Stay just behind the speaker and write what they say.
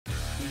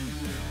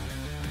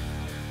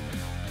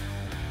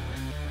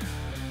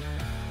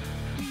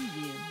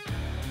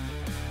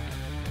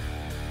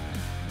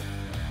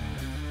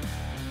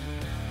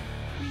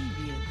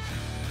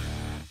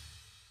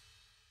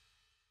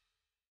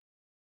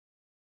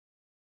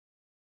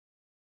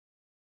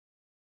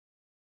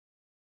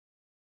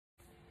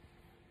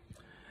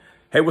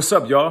Hey, what's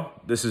up, y'all?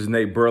 This is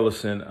Nate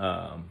Burleson,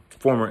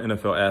 former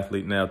NFL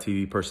athlete, now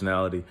TV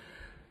personality.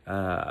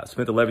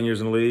 Spent 11 years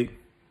in the league.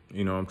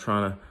 You know, I'm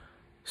trying to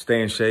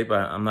stay in shape.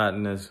 I'm not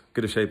in as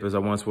good a shape as I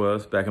once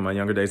was back in my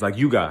younger days, like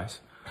you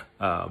guys.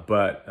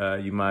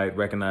 But you might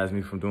recognize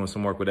me from doing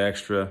some work with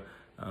Extra,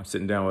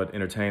 sitting down with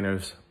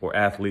entertainers or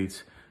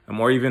athletes,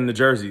 or even the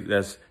jersey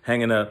that's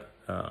hanging up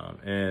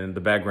in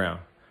the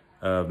background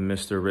of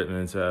Mr.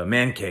 Rittman's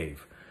man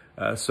cave.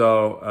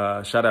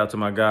 So shout out to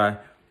my guy.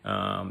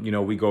 You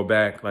know, we go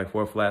back like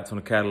 4 flats on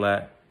a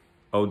Cadillac,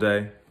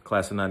 O-Day,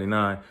 class of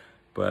 99.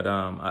 But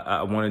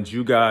I wanted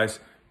you guys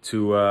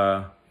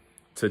to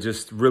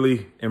just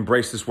really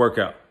embrace this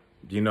workout.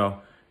 You know,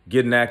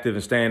 getting active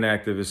and staying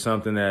active is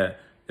something that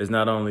is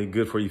not only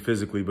good for you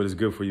physically, but it's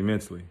good for you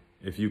mentally.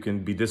 If you can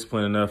be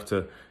disciplined enough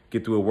to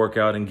get through a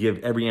workout and give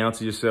every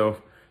ounce of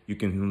yourself, you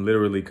can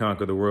literally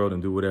conquer the world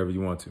and do whatever you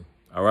want to.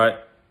 All right?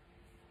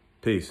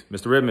 Peace.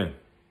 Mr. Rittman,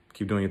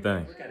 keep doing your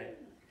thing.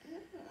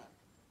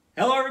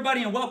 Hello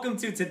everybody and welcome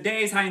to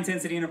today's high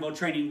intensity interval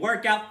training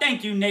workout.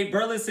 Thank you Nate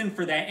Burleson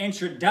for that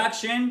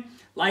introduction.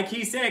 Like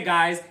he said,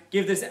 guys,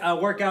 give this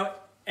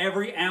workout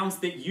every ounce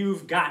that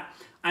you've got.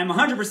 I'm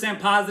 100%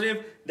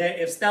 positive that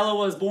if Stella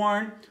was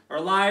born or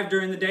alive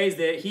during the days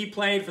that he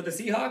played for the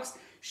Seahawks,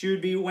 she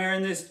would be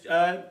wearing this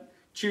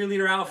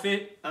cheerleader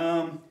outfit,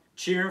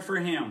 cheering for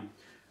him.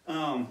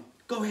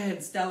 Go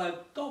ahead, Stella,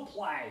 go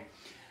play.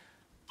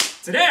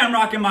 Today I'm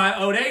rocking my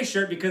O-Day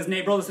shirt because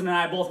Nate Burleson and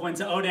I both went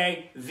to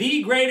O-Day,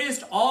 the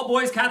greatest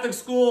all-boys Catholic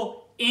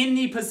school in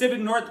the Pacific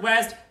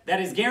Northwest.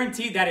 That is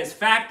guaranteed, that is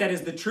fact, that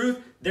is the truth.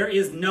 There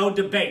is no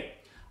debate.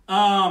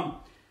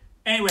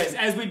 Anyways,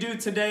 as we do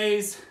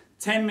today's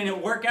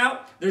 10-minute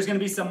workout, there's going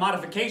to be some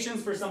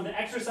modifications for some of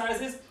the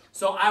exercises.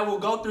 So I will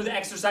go through the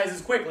exercises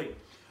quickly.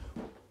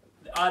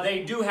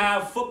 They do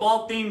have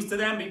football themes to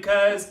them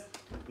because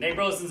Nate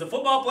Burleson's a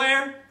football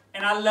player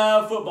and I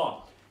love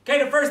football.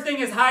 Okay, the first thing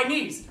is high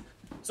knees.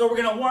 So we're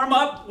going to warm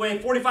up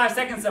with 45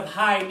 seconds of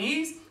high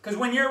knees because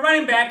when you're a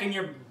running back and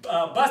you're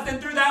busting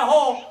through that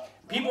hole,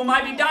 people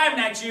might be diving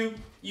at you.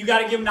 You got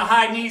to give them the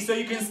high knees so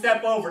you can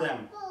step over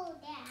them.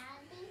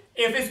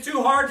 If it's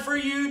too hard for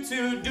you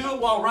to do it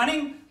while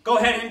running, go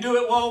ahead and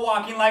do it while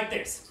walking like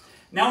this.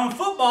 Now in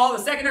football,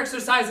 the second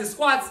exercise is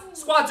squats.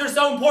 Squats are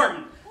so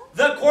important.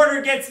 The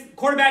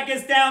quarterback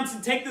gets down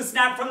to take the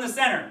snap from the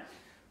center.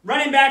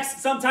 Running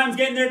backs sometimes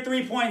get in their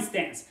 3-point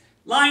stance.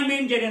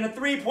 Linemen get in a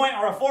 3-point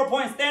or a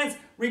 4-point stance.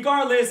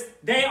 Regardless,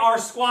 they are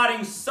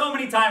squatting so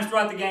many times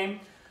throughout the game.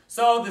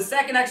 So the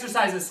second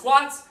exercise is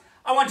squats.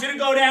 I want you to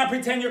go down,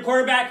 pretend you're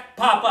quarterback,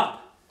 pop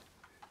up.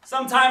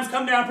 Sometimes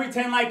come down,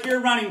 pretend like you're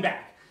a running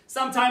back.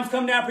 Sometimes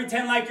come down,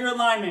 pretend like you're a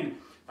lineman.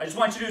 I just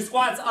want you to do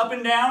squats up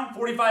and down,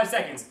 45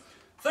 seconds.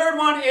 Third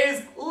one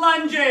is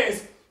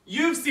lunges.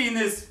 You've seen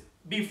this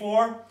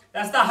before.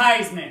 That's the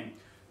Heisman.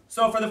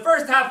 So for the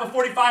first half of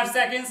 45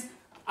 seconds,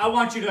 I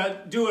want you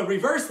to do a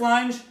reverse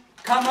lunge,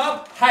 come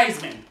up,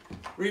 Heisman.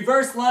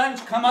 Reverse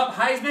lunge, come up,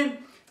 Heisman.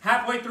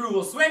 Halfway through,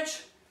 we'll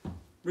switch.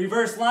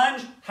 Reverse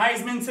lunge,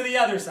 Heisman to the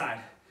other side.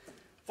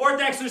 Fourth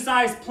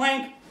exercise,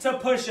 plank to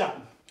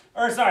push-up.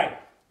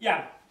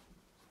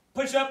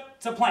 Push-up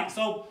to plank.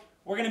 So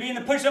we're going to be in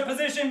the push-up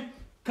position.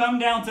 Come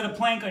down to the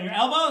plank on your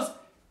elbows.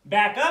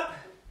 Back up.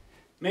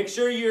 Make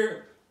sure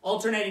you're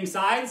alternating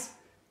sides.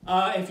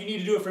 If you need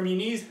to do it from your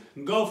knees,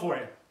 go for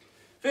it.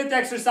 Fifth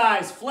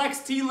exercise, flex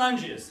T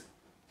lunges.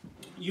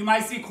 You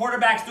might see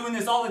quarterbacks doing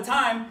this all the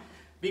time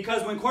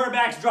because when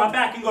quarterbacks drop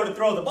back and go to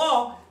throw the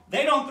ball,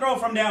 they don't throw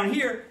from down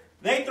here,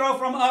 they throw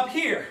from up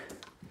here.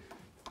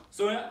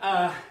 So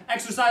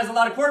exercise a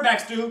lot of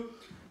quarterbacks do,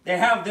 they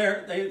have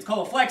it's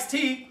called a flex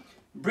T.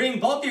 Bring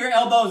both of your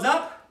elbows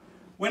up.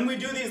 When we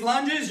do these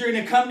lunges, you're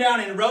going to come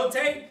down and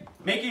rotate,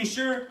 making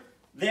sure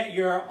that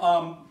your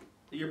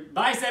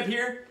bicep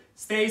here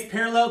stays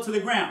parallel to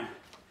the ground.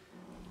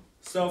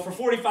 So for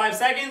 45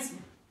 seconds,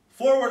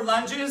 forward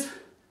lunges,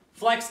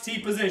 flex T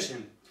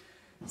position.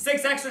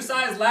 Sixth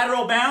exercise,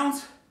 lateral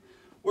bounds.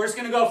 We're just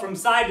going to go from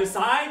side to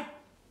side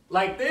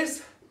like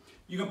this.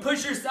 You can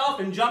push yourself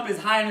and jump as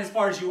high and as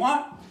far as you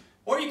want,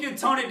 or you can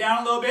tone it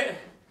down a little bit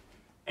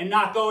and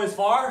not go as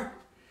far.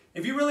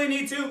 If you really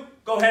need to,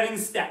 go ahead and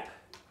step.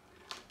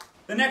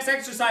 The next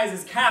exercise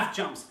is calf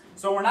jumps.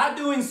 So we're not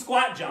doing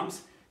squat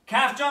jumps.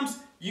 Calf jumps,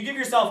 you give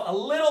yourself a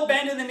little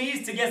bend in the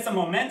knees to get some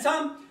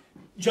momentum.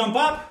 Jump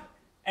up,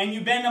 and you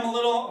bend them a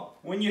little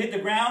when you hit the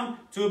ground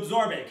to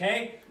absorb it,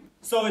 okay?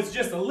 So it's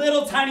just a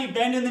little tiny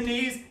bend in the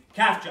knees,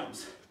 calf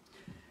jumps.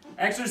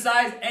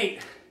 Exercise 8.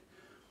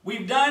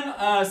 We've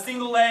done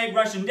single leg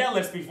Russian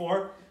deadlifts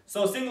before.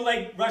 So single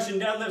leg Russian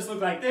deadlifts look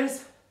like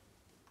this.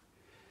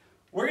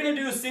 We're gonna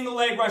do single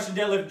leg Russian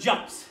deadlift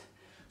jumps.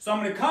 So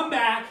I'm gonna come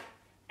back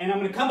and I'm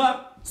gonna come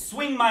up,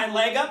 swing my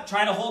leg up,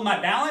 try to hold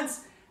my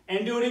balance,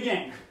 and do it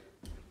again.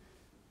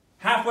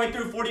 Halfway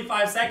through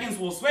 45 seconds,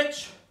 we'll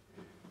switch.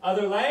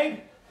 Other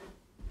leg.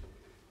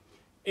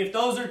 If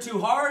those are too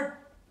hard,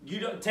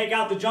 you take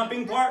out the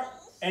jumping part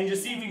and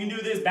just see if you can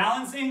do this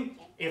balancing.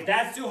 If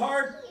that's too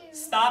hard,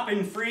 stop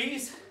and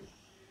freeze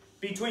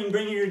between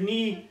bringing your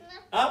knee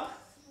up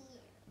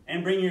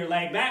and bring your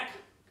leg back.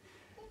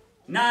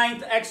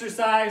 9th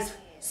exercise,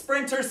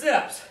 sprinter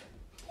sit-ups.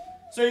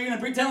 So you're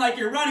gonna pretend like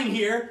you're running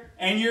here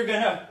and you're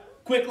gonna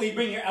quickly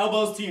bring your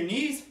elbows to your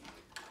knees.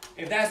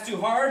 If that's too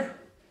hard,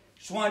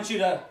 just want you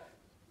to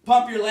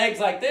pump your legs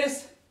like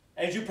this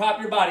as you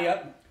prop your body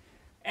up.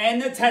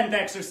 And the 10th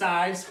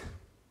exercise,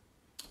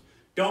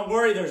 don't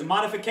worry, there's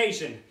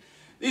modification.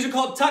 These are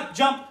called tuck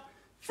jump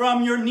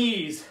from your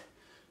knees.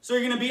 So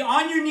you're gonna be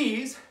on your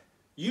knees,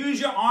 use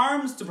your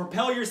arms to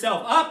propel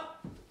yourself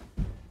up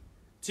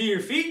to your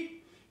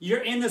feet.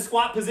 You're in the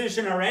squat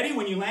position already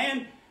when you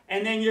land,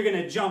 and then you're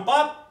gonna jump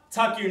up,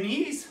 tuck your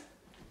knees,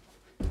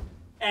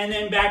 and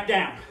then back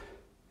down.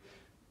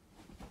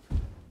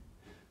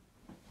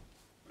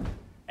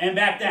 And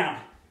back down.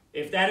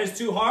 If that is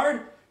too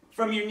hard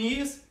from your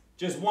knees,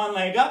 just one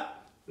leg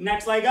up,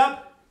 next leg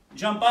up,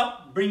 jump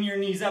up, bring your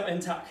knees up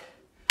and tuck.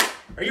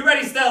 Are you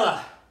ready,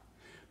 Stella?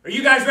 Are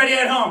you guys ready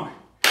at home?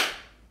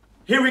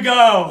 Here we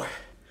go.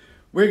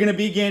 We're gonna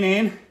begin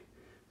in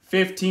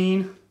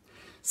 15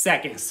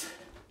 seconds.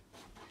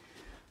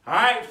 All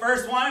right,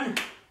 first one.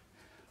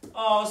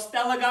 Oh,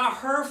 Stella got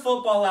her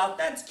football out.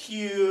 That's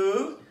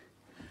cute.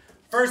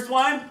 First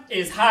one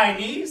is high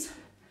knees.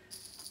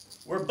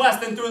 We're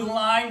busting through the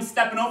line,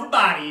 stepping over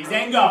bodies,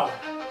 and go.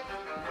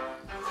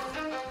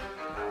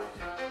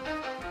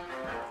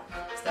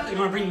 Stella, you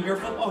wanna bring your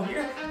football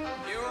here?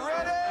 You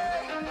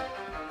ready?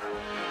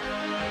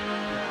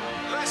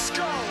 Let's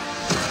go.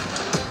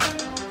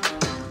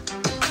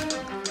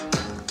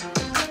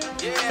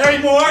 Yeah. 30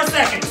 more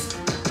seconds.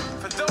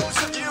 For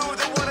those of you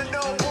that want to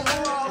know what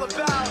we're all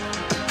about,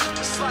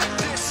 it's like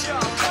this,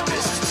 y'all.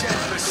 This is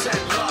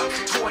 10% luck,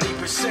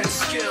 20%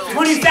 skill.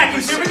 20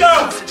 seconds, here we go.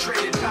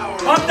 Concentrated power.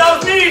 Pump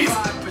those knees.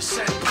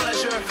 5%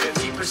 pleasure,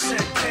 50%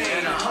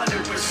 pain, and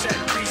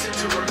 100% reason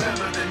to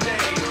remember the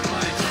name.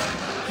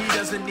 He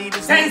doesn't need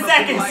his 10 name up in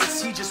seconds.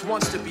 lights, he just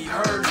wants to be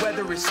heard,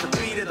 whether it's the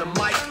beat of the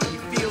mic. He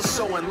feels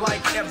so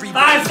unlike 5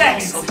 everybody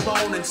seconds. else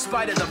alone, in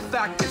spite of the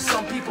fact that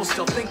some people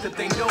still think that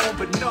they know,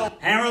 but no.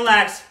 And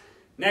relax.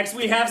 Next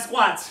we have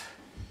squats.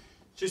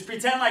 Just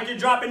pretend like you're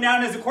dropping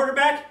down as a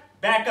quarterback,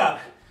 back up.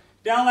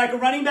 Down like a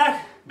running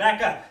back,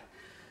 back up.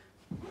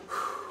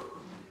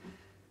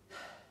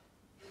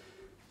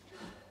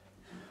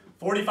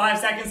 45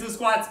 seconds of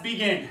squats,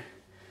 begin.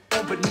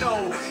 But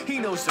no, he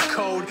knows the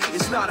code.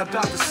 It's not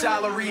about the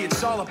salary,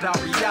 it's all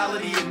about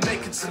reality and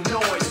making some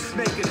noise,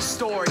 making a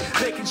story,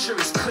 making sure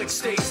his click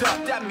stays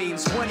up. That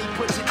means when he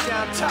puts it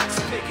down, Tox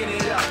picking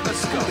it up.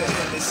 Let's go. Who the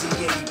hell is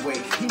he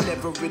anyway? He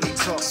never really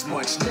talks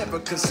much, never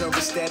concerned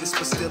with status,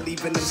 but still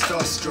even him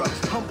starstruck.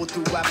 Humble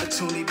through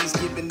opportunities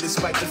given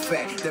despite the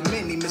fact that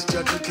many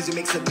misjudge him because he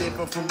makes a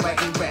living from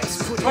writing raps.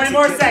 20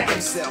 more seconds.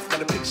 Himself,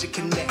 got a picture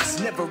connects,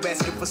 never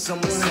asking for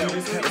someone's help.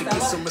 Have to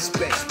get some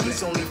respect.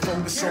 He's only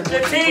focused on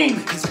what he 15.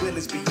 His will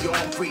is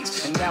beyond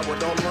reach, and now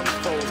it all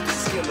unfolds. The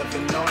skill of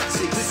an artist.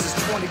 This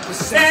is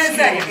 20% 10 skill,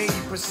 seconds.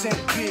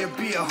 80% fear,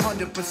 be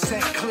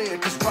 100% clear.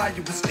 Cause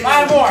Ryu was ill.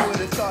 5 more. You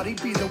would've thought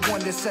he'd be the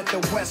one that set the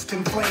West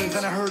in flames,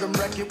 and I heard him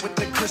wreck it with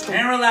the crystal.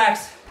 And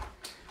relax.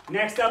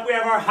 Next up we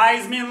have our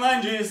Heisman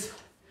lunges.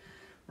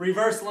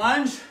 Reverse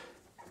lunge.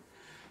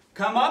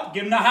 Come up,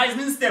 give him the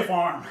Heisman stiff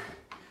arm.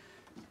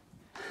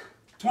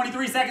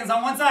 23 seconds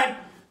on one side,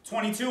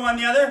 22 on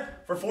the other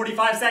for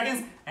 45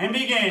 seconds, and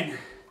begin.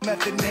 At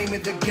the name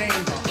of the game,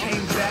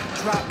 came back,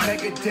 dropped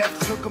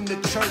Megadeth, took him to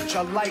church.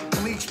 I like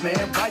Bleach,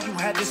 man. Why you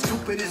had the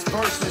stupidest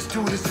verse? This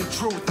dude is the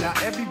truth. Now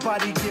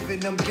everybody giving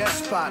them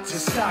guest spots.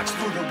 His stocks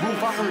through the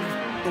roof. I heard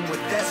him with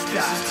that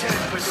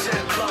stock. This is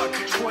 10% luck,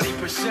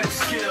 20%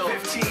 skill,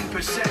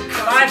 15%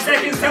 5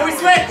 seconds till we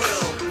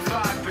switch.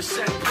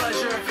 5%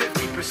 pleasure,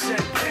 50%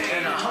 pain,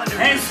 and 100%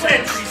 And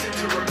switch. reason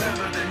to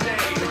remember the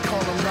name. They call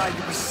him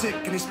Ryu, he's sick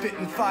and he's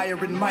spitting fire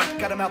and Mike.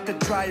 Got him out the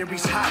dryer,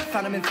 he's hot.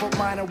 Found him in Fort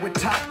Minor with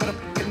top, but a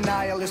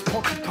nihilist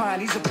porcupine.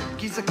 He's a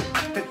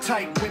the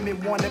type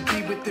women wanna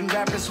be within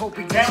rappers. Hope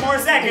he 10 more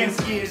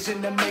seconds. Years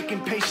in the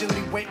making,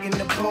 patiently waiting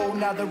to blow.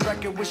 Now the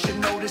record we should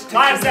notice.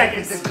 5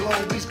 seconds. The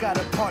globe. He's got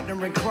a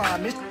partner in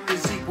crime. This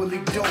is equally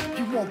dope.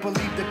 You won't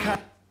believe the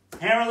kind.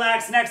 And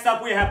relax. Next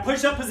up we have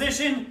push-up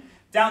position,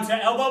 down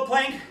to elbow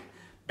plank,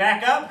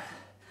 back up.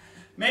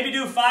 Maybe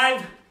do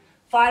five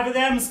of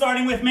them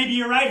starting with maybe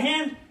your right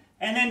hand,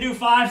 and then do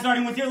 5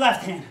 starting with your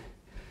left hand.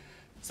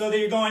 So that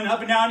you're going up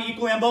and down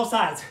equally on both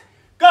sides.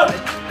 Go!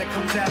 That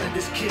comes out of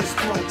this kid's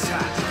throat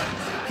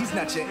top. He's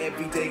not your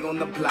everyday on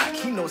the block.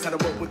 He knows how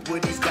to work with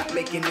what he's got,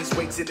 making his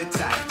way to the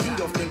top. He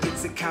don't think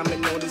it's a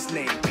comment on his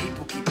name.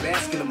 People keep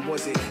asking him,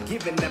 was it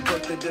given that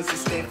birth that doesn't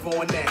stand for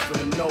an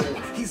acronym? No,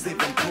 he's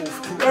living proof.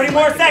 30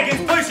 more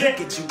seconds, push it.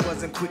 You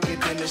wasn't quicker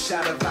than a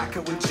shot of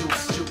vodka with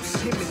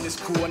juice. Him and his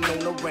crew are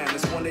known around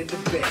as one of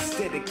the best.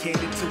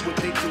 Dedicated to what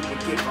they do and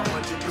give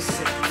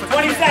 100%.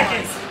 20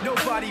 seconds.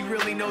 Nobody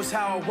really knows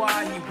how or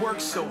why he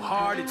works so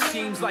hard. It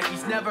seems like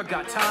he's never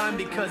got time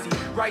because he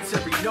writes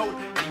every note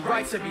and he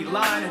writes every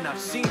line. And I've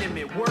seen him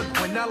at work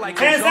when I like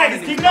 10 goes on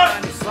seconds, in his keep up.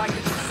 mind. It's like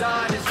a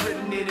design is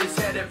written in his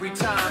head every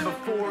time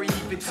before he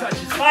even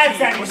touches the 5 key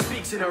seconds. or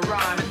speaks in a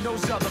rhyme. And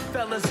those other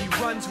fellas he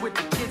runs with,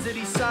 the kids that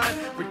he signed,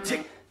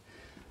 ridiculous.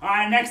 All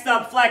right, next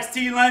up, flex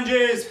T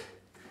lunges.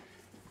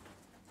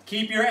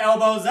 Keep your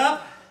elbows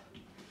up.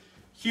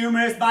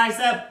 Humerus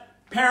bicep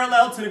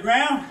parallel to the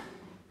ground.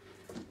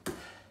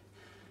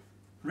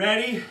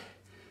 Ready,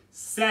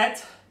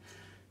 set,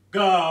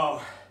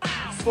 go.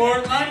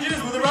 Forward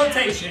lunges with a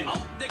rotation.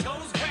 Oh, there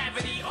goes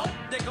gravity. Oh,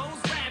 there goes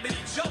gravity.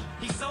 Choke.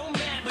 He's so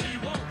mad, but he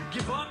won't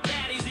give up.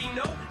 Daddies, he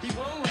know he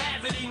won't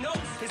have it. He knows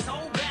his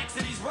whole back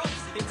to these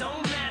ropes. It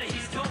don't matter.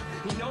 He's dope.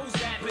 He knows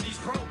that, but he's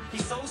broke.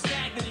 He's so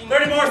stagnant.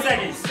 30 more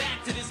seconds.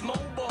 Back to this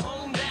mobile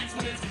home. That's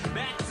when it's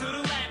back to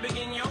the lab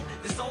again, yo.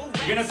 This old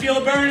You're gonna feel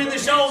a burn in the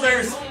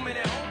shoulders.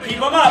 Keep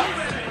them up.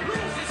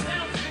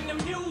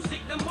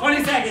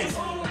 20 seconds.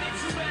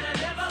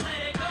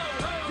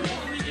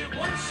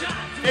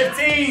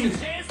 15.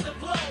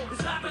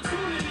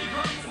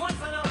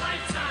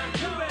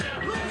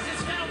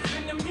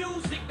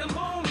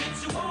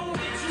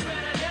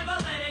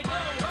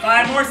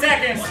 5 more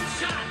seconds.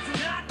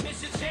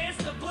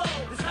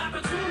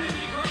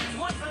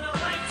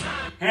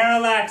 And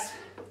relax.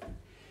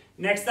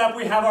 Next up,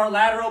 we have our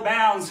lateral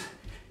bounds.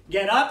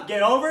 Get up,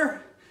 get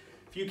over.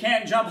 If you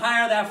can't jump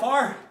higher that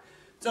far,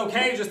 it's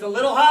okay, just a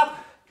little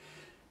hop.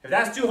 If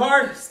that's too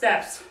hard,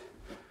 steps.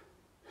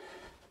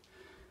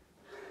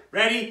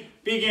 Ready,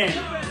 begin.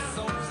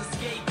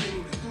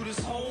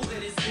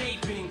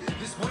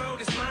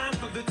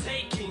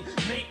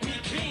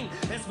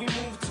 As we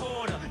move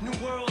toward a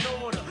new world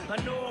order,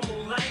 a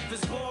normal life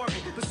is boring,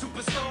 but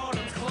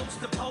superstardom's close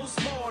to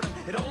postmortem.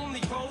 It only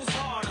grows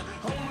harder.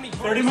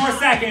 30 more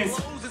seconds.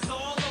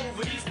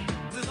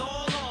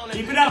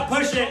 Keep it up,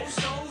 push it.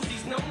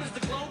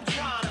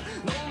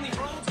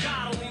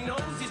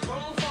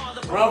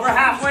 We're over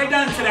halfway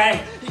done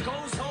today.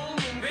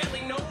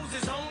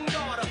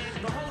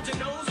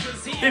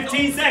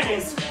 15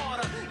 seconds.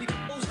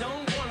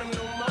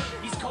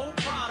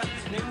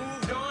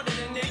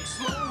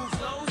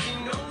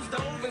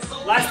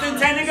 Less than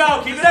 10 to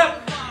go. Keep it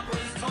up.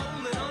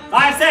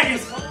 5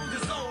 seconds.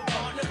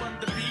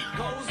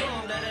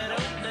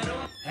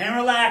 And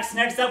relax.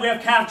 Next up, we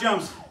have calf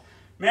jumps.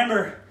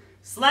 Remember,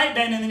 slight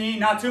bend in the knee,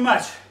 not too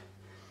much.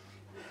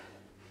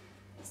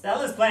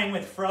 Stella's playing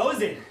with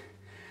Frozen.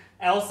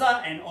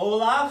 Elsa and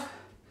Olaf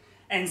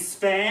and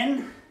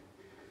Sven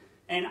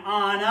and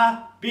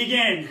Anna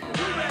begin.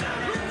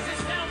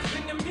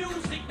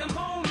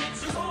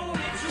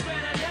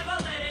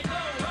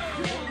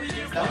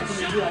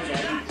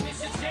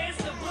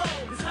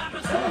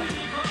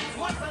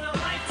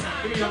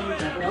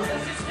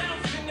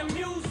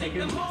 Take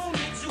it.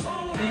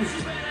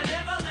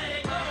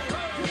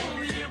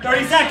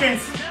 30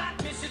 seconds.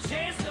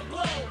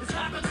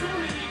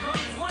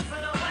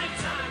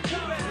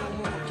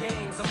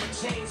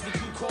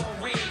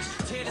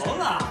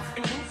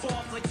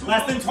 Olaf.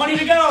 Less than 20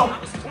 to go.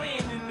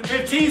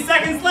 15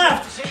 seconds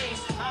left.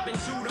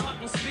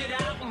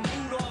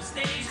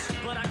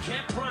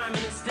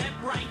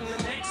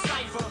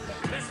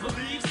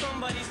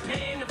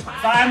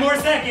 5 more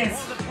seconds.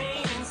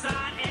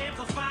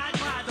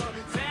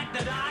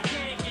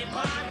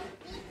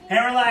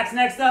 And relax.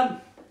 Next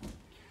up,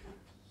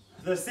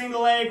 the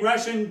single leg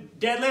Russian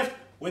deadlift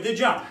with a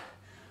jump.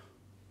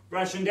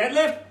 Russian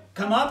deadlift,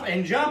 come up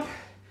and jump.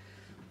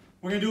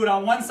 We're gonna do it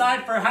on one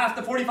side for half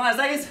the 45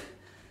 seconds,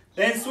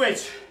 then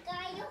switch.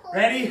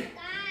 Ready?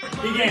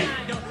 Begin.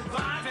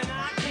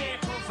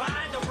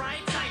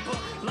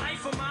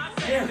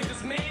 Here. Here.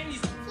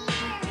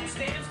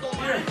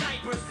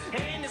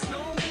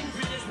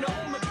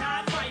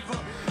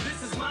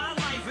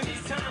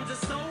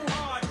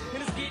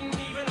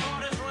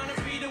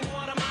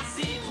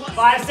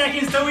 Five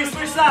seconds till we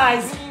switch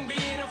sides.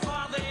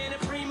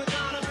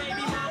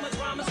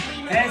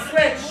 And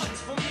switch.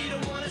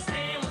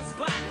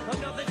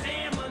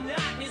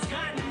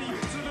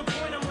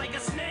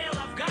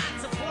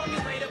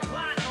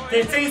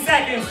 15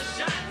 seconds.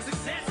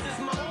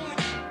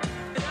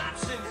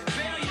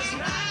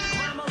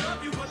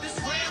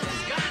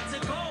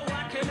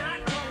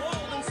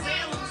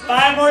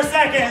 Five more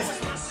seconds.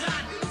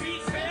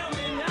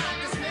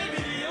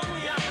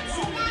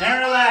 And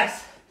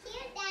relax.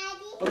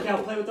 Okay,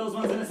 I'll play with those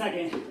ones in a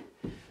second.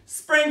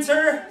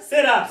 Sprinter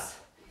sit-ups.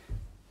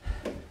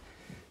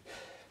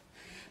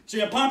 So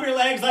you pump your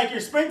legs like you're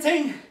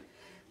sprinting.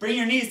 Bring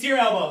your knees to your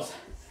elbows.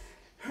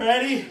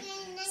 Ready,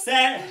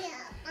 set,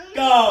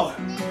 go.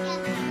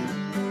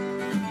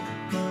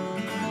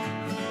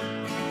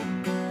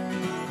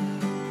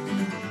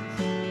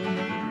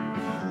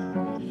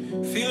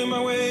 Feeling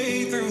my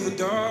way through the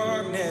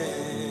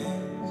darkness,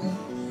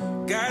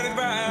 guided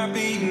by a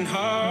beating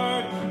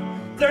heart.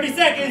 30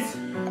 seconds.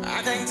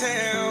 I can't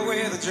tell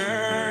where the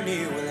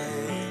journey will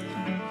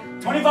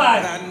end, 25. but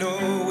I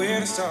know where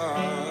to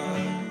start.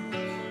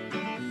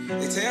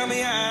 They tell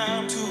me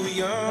I'm too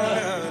young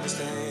to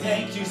understand.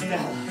 Thank you,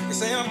 Stella. They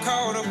say I'm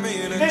caught up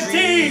in a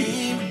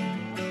 15.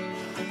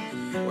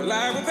 dream. Well,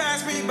 life will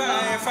pass me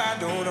by if I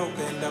don't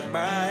open up my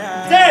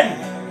eyes.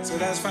 10. So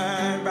that's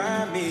fine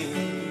by me.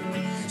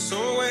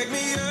 So wake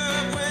me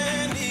up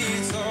when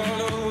it's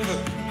all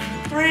over.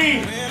 3,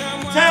 2, When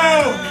I'm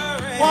wiser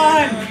and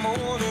 1. I'm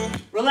older.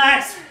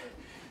 Relax.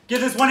 Give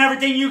this one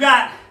everything you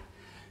got.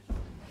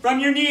 From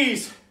your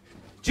knees.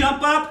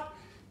 Jump up,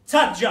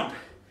 tuck jump.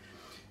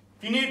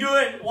 If you need to do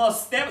it while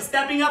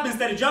stepping up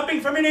instead of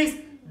jumping from your knees,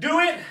 do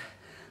it.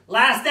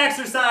 Last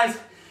exercise.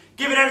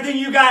 Give it everything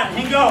you got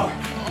and go.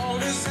 All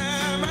this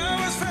time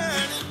I was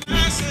finding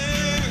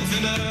myself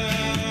and I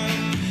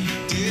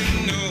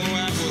didn't know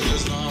I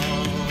was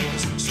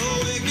lost. So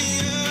wake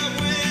me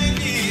up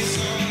when it's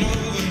all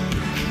over.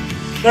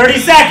 30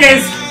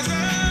 seconds.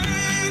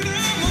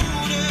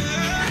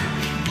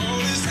 All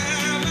this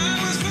time I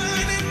was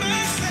finding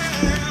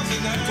myself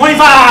and I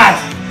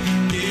 25.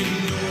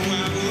 didn't know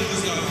I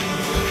was lost.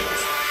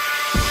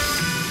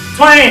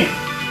 20.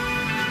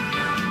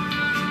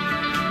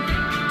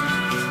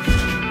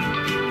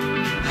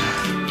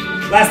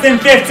 Less than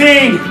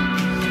 15.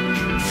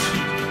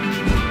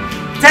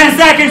 10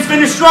 seconds,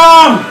 finish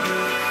strong.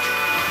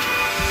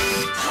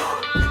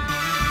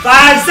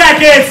 5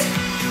 seconds.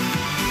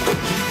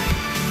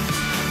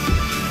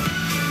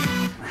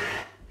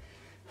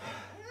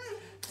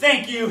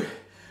 Thank you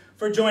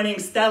for joining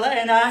Stella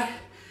and I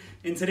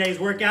in today's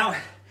workout.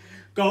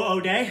 Go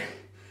O'Day.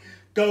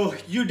 Go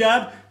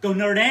UW. Go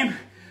Notre Dame.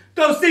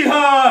 Go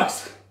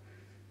Seahawks.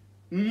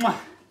 Mwah.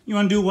 You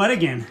want to do what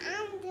again?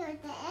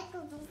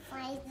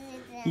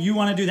 You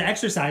want to do the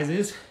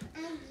exercises.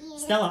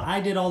 Stella, I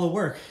did all the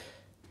work.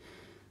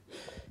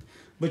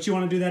 But you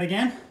want to do that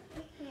again?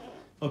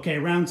 Okay,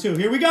 round 2.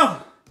 Here we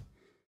go.